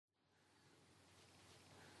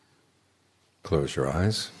close your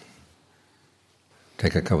eyes.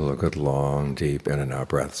 Take a couple of good long, deep in and out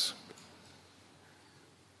breaths.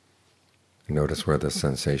 Notice where the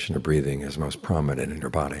sensation of breathing is most prominent in your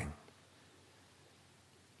body.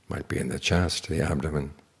 Might be in the chest, the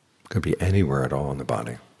abdomen, could be anywhere at all in the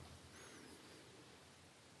body.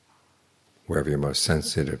 Wherever you're most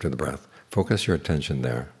sensitive to the breath, focus your attention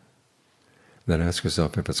there. Then ask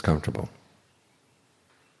yourself if it's comfortable.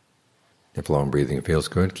 If long breathing feels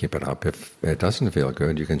good, keep it up. If it doesn't feel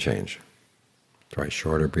good, you can change. Try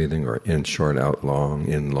shorter breathing, or in short, out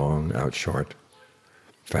long, out short.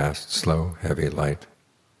 Fast, slow, heavy, light.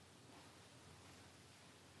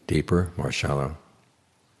 Deeper, more shallow.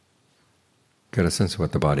 Get a sense of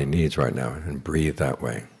what the body needs right now and breathe that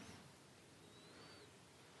way.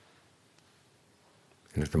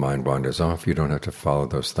 And if the mind wanders off, you don't have to follow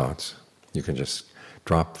those thoughts. You can just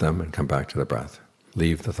drop them and come back to the breath.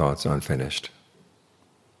 Leave the thoughts unfinished.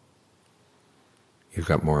 You've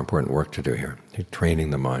got more important work to do here. You're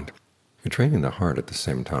training the mind. You're training the heart at the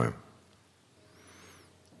same time.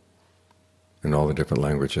 In all the different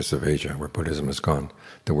languages of Asia where Buddhism has gone,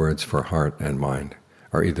 the words for heart and mind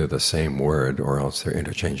are either the same word or else they're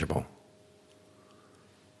interchangeable.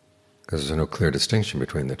 Because there's no clear distinction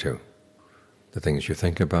between the two. The things you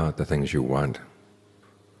think about, the things you want,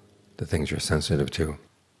 the things you're sensitive to,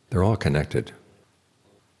 they're all connected.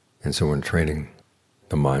 And so when training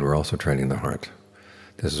the mind, we're also training the heart.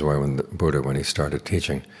 This is why when the Buddha, when he started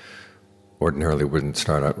teaching, ordinarily wouldn't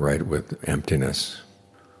start out right with emptiness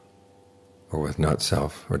or with not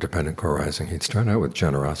self or dependent co-arising. He'd start out with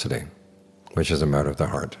generosity, which is a matter of the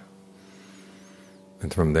heart.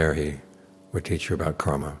 And from there he would teach you about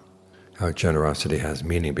karma, how generosity has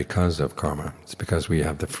meaning because of karma. It's because we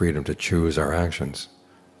have the freedom to choose our actions,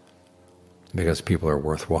 because people are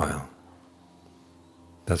worthwhile.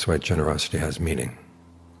 That's why generosity has meaning,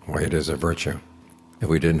 why it is a virtue. If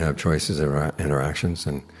we didn't have choices in our actions,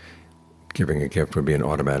 and giving a gift would be an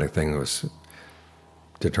automatic thing that was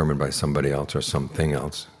determined by somebody else or something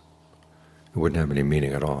else, it wouldn't have any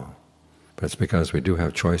meaning at all. But it's because we do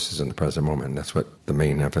have choices in the present moment, and that's what the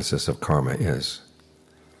main emphasis of karma is,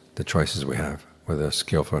 the choices we have, whether they're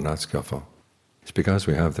skillful or not skillful. It's because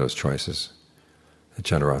we have those choices that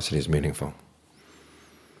generosity is meaningful.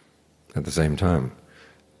 At the same time,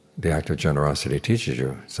 the act of generosity teaches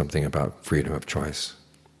you something about freedom of choice,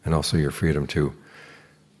 and also your freedom to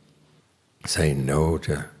say no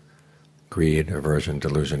to greed, aversion,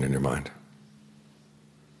 delusion in your mind.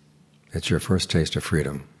 It's your first taste of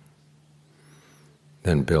freedom.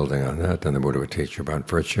 Then building on that, then the Buddha would teach you about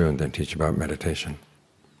virtue and then teach you about meditation.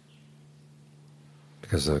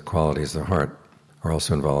 Because the qualities of the heart are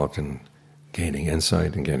also involved in gaining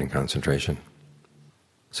insight and gaining concentration.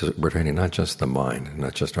 So we're training not just the mind,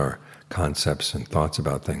 not just our concepts and thoughts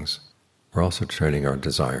about things. We're also training our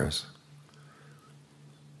desires,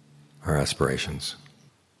 our aspirations,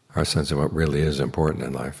 our sense of what really is important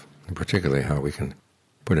in life, and particularly how we can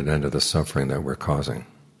put an end to the suffering that we're causing.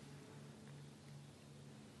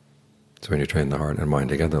 So when you train the heart and mind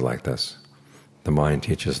together like this, the mind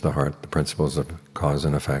teaches the heart the principles of cause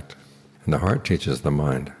and effect, and the heart teaches the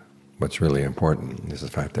mind what's really important is the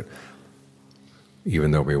fact that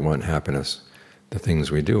even though we want happiness, the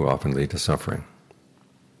things we do often lead to suffering.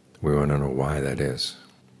 We want to know why that is.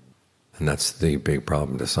 And that's the big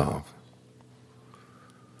problem to solve.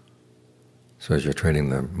 So as you're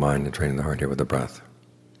training the mind and training the heart here with the breath,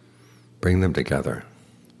 bring them together.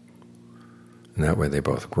 And that way they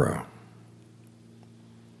both grow.